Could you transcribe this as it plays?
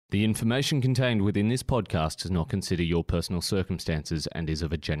The information contained within this podcast does not consider your personal circumstances and is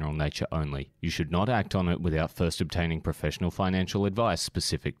of a general nature only. You should not act on it without first obtaining professional financial advice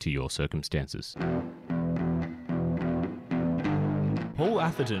specific to your circumstances. Paul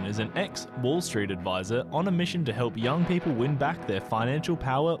Atherton is an ex-Wall Street advisor on a mission to help young people win back their financial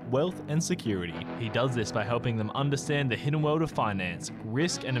power, wealth and security. He does this by helping them understand the hidden world of finance,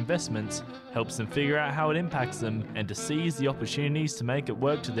 risk and investments, helps them figure out how it impacts them, and to seize the opportunities to make it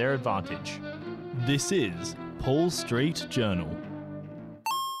work to their advantage. This is Paul Street Journal.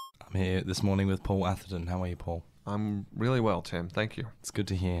 I'm here this morning with Paul Atherton. How are you, Paul? I'm really well, Tim. Thank you. It's good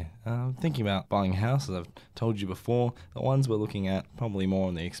to hear. Thinking about buying a house, as I've told you before, the ones we're looking at probably more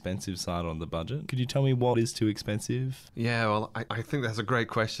on the expensive side on the budget. Could you tell me what is too expensive? Yeah, well, I think that's a great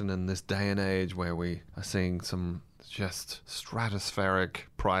question in this day and age where we are seeing some just stratospheric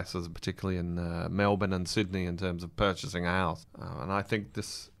prices, particularly in Melbourne and Sydney in terms of purchasing a house. And I think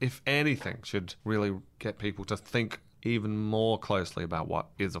this, if anything, should really get people to think even more closely about what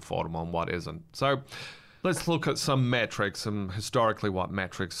is affordable and what isn't. So let's look at some metrics and historically what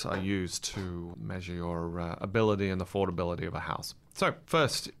metrics are used to measure your ability and affordability of a house. So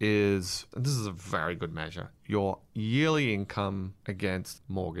first is, and this is a very good measure, your yearly income against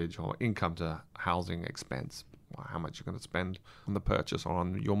mortgage or income to housing expense. How much you're going to spend on the purchase or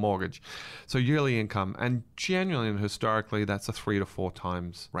on your mortgage. So yearly income, and generally and historically, that's a 3 to 4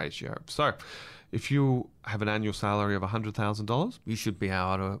 times ratio. So if you have an annual salary of $100,000, you should be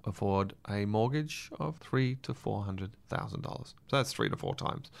able to afford a mortgage of $300,000 to $400,000. So that's 3 to 4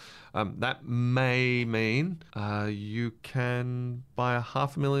 times. That may mean you can buy a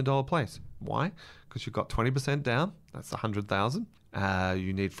 $500,000 place. Why? Because you've got 20% down. That's $100,000.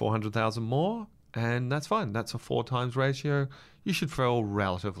 You need $400,000 more. And that's fine. That's a 4 times ratio. You should feel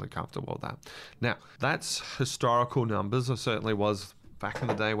relatively comfortable with that. Now, that's historical numbers. It certainly was back in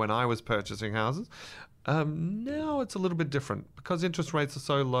the day when I was purchasing houses. Now it's a little bit different because interest rates are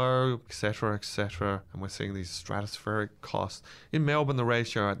so low, etc., and we're seeing these stratospheric costs. In Melbourne, the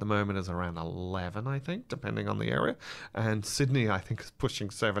ratio at the moment is around 11, I think, depending on the area. And Sydney, I think, is pushing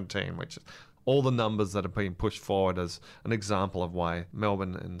 17, which is all the numbers that are being pushed forward as an example of why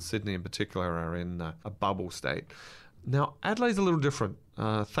Melbourne and Sydney in particular are in a bubble state. Now, Adelaide's a little different,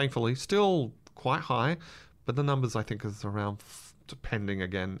 thankfully, still quite high, but the numbers I think is around, depending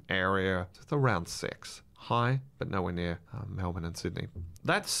again, area, it's around 6. High, but nowhere near Melbourne and Sydney.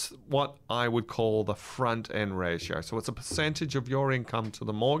 That's what I would call the front end ratio. So it's a percentage of your income to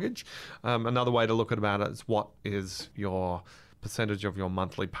the mortgage. Another way to look at it is what is your percentage of your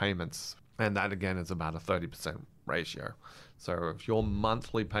monthly payments. And that, again, is about a 30% ratio. So if your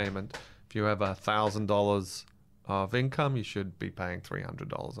monthly payment, if you have $1,000 of income, you should be paying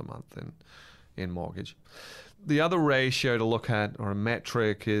 $300 a month in mortgage. The other ratio to look at, or a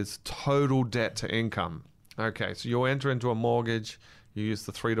metric, is total debt to income. Okay, so you enter into a mortgage, you use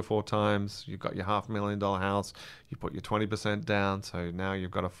the 3 to 4 times, you've got your $500,000 house, you put your 20% down, so now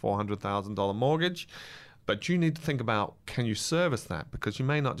you've got a $400,000 mortgage. But you need to think about, can you service that? Because you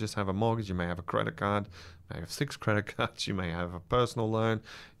may not just have a mortgage, you may have a credit card, you may have 6 credit cards, you may have a personal loan,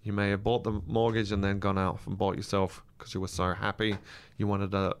 you may have bought the mortgage and then gone out and bought yourself because you were so happy you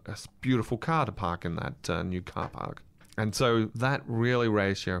wanted a beautiful car to park in that new car park. And so that really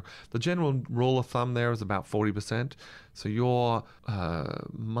ratio, the general rule of thumb there is about 40%. So your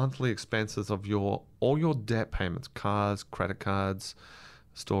monthly expenses of all your debt payments, cars, credit cards,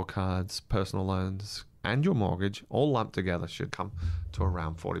 store cards, personal loans, and your mortgage, all lumped together, should come to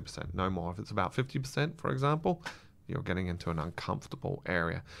around 40%, no more. If it's about 50%, for example, you're getting into an uncomfortable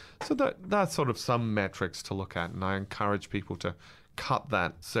area. So that's sort of some metrics to look at, and I encourage people to cut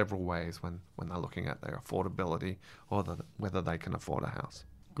that several ways when they're looking at their affordability or whether they can afford a house.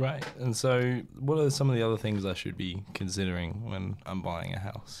 Great. And so what are some of the other things I should be considering when I'm buying a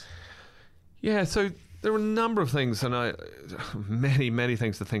house? Yeah, so there are a number of things, and many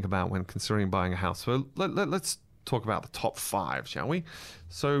things to think about when considering buying a house. So let's talk about the top 5, shall we?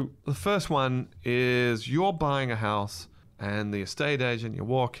 So the first one is you're buying a house, and the estate agent, you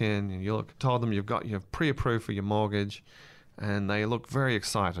walk in and told them you've pre-approved for your mortgage, and they look very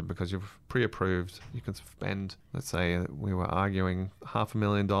excited because you've pre-approved. You can spend, let's say we were arguing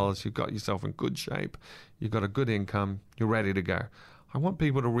 $500,000. You've got yourself in good shape. You've got a good income. You're ready to go. I want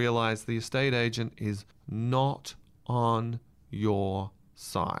people to realize the estate agent is not on your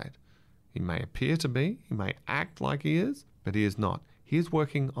side. He may appear to be, he may act like he is, but he is not. He is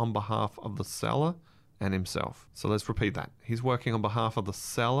working on behalf of the seller and himself. So let's repeat that. He's working on behalf of the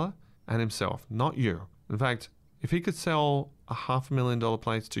seller and himself, not you. In fact, if he could sell a $500,000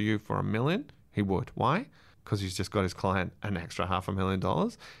 place to you for $1 million, he would. Why? because he's just got his client an extra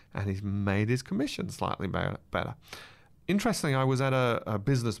 $500,000 and he's made his commission slightly better. Interestingly, I was at a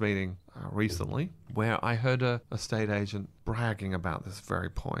business meeting recently where I heard a estate agent bragging about this very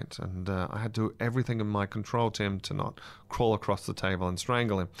point, and I had to do everything in my control, Tim, to not crawl across the table and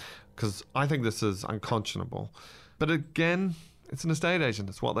strangle him, because I think this is unconscionable. But again, it's an estate agent.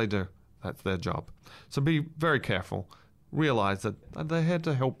 It's what they do. That's their job. So be very careful. Realize that they're here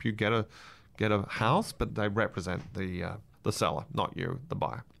to help you get a house, but they represent the seller, not you, the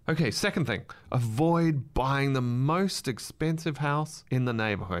buyer. Okay, second thing, avoid buying the most expensive house in the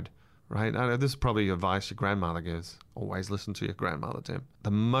neighborhood, right? I know this is probably advice your grandmother gives. Always listen to your grandmother, Tim.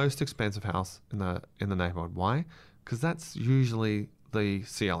 The most expensive house in the neighborhood. Why? Because that's usually the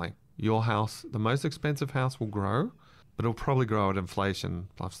ceiling. Your house, the most expensive house will grow, but it'll probably grow at inflation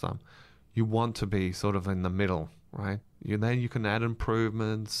plus some. You want to be sort of in the middle, right? Then you can add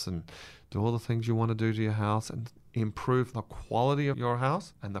improvements and do all the things you want to do to your house and improve the quality of your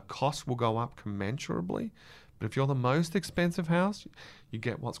house, and the cost will go up commensurably. But if you're the most expensive house, you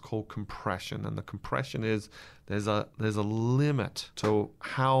get what's called compression, and the compression is there's a limit to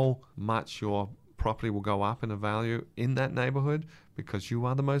how much your property will go up in a value in that neighborhood because you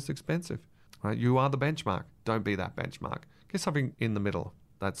are the most expensive, right? You are the benchmark. Don't be that benchmark. Get something in the middle.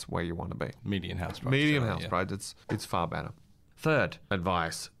 That's where you want to be. Median house price. Median house price. It's far better. Third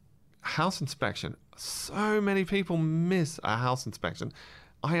advice, house inspection. So many people miss a house inspection.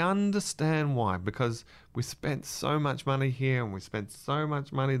 I understand why, because we spent so much money here and we spent so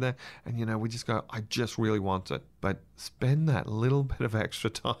much money there, and we just go, I just really want it. But spend that little bit of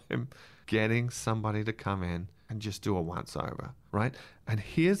extra time getting somebody to come in and just do a once over, right? And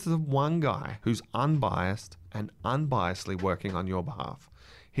here's the one guy who's unbiased and unbiasedly working on your behalf.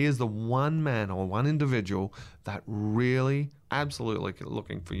 Here's the one man or one individual that really absolutely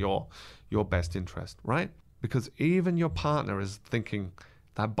looking for your best interest, right? Because even your partner is thinking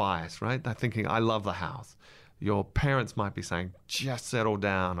that bias, right? They're thinking, I love the house. Your parents might be saying, just settle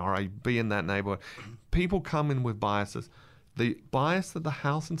down, or I be in that neighborhood. People come in with biases. The bias that the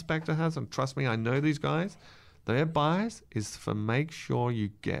house inspector has, and trust me, I know these guys, their bias is for make sure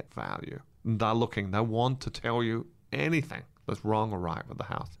you get value. They're looking, they want to tell you anything that's wrong or right with the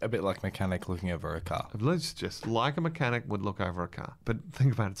house. A bit like a mechanic looking over a car. It's just like a mechanic would look over a car. But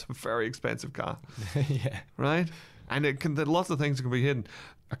think about it, it's a very expensive car. Yeah. Right? And there lots of things that can be hidden.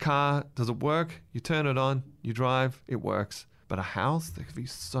 A car, does it work? You turn it on, you drive, it works. But a house, there could be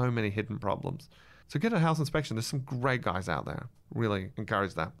so many hidden problems. So get a house inspection. There's some great guys out there. Really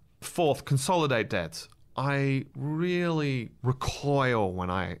encourage that. Fourth, consolidate debts. I really recoil when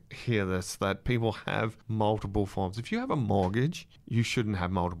I hear this, that people have multiple forms. If you have a mortgage, you shouldn't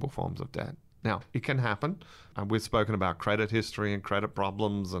have multiple forms of debt. Now, it can happen. And we've spoken about credit history and credit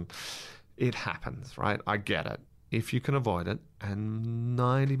problems, and it happens, right? I get it. If you can avoid it, and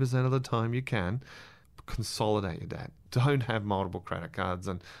 90% of the time you can, consolidate your debt. Don't have multiple credit cards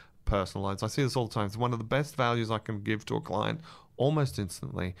and personal loans. I see this all the time. It's one of the best values I can give to a client almost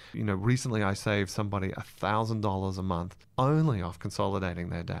instantly. Recently I saved somebody $1,000 a month only off consolidating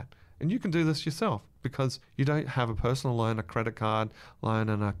their debt. And you can do this yourself because you don't have a personal loan, a credit card loan,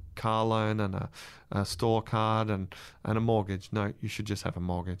 and a car loan, and a store card, and a mortgage. No, you should just have a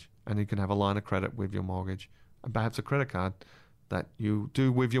mortgage. And you can have a line of credit with your mortgage, and perhaps a credit card that you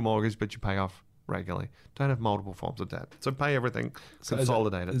do with your mortgage, but you pay off regularly. Don't have multiple forms of debt. So pay everything,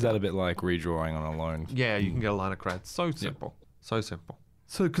 consolidate it. Is that a bit like redrawing on a loan? Yeah, you can get a line of credit. So simple. Yep. So simple.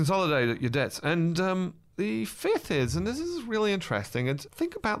 So consolidate your debts. And the fifth is, and this is really interesting, it's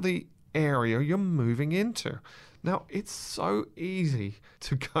think about the area you're moving into. Now, it's so easy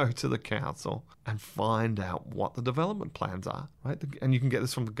to go to the council and find out what the development plans are, right? And you can get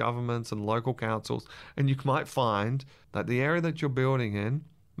this from the governments and local councils, and you might find that the area that you're building in,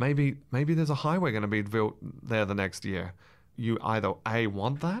 maybe there's a highway going to be built there the next year. You either A,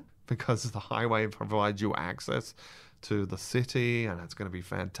 want that because the highway provides you access to the city and it's going to be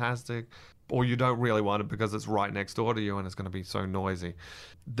fantastic, or you don't really want it because it's right next door to you and it's going to be so noisy.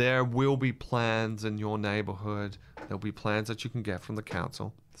 There will be plans in your neighborhood. There'll be plans that you can get from the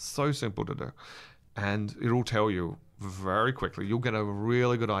council. So simple to do. And it'll tell you very quickly. You'll get a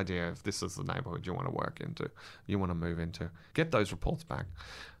really good idea if this is the neighborhood you want to work into, you want to move into. Get those reports back.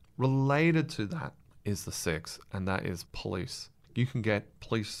 Related to that is the sixth, and that is police. You can get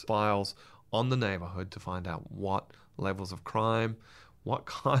police files on the neighborhood to find out what levels of crime, what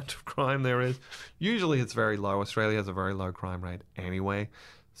kind of crime there is. Usually it's very low. Australia has a very low crime rate anyway,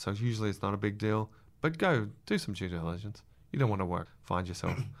 so usually it's not a big deal. But go do some due diligence. You don't want to find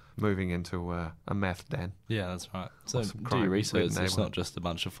yourself moving into a meth den. Yeah, that's right. So some do your research. It's neighbourhood. not just a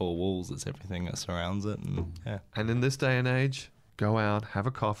bunch of four walls. It's everything that surrounds it. And yeah. And in this day and age, go out, have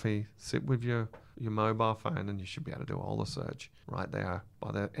a coffee, sit with your mobile phone, and you should be able to do all the search right there.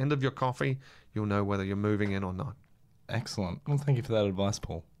 By the end of your coffee, you'll know whether you're moving in or not. Excellent. Well, thank you for that advice,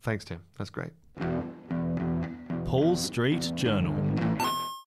 Paul. Thanks, Tim. That's great. Paul Street Journal.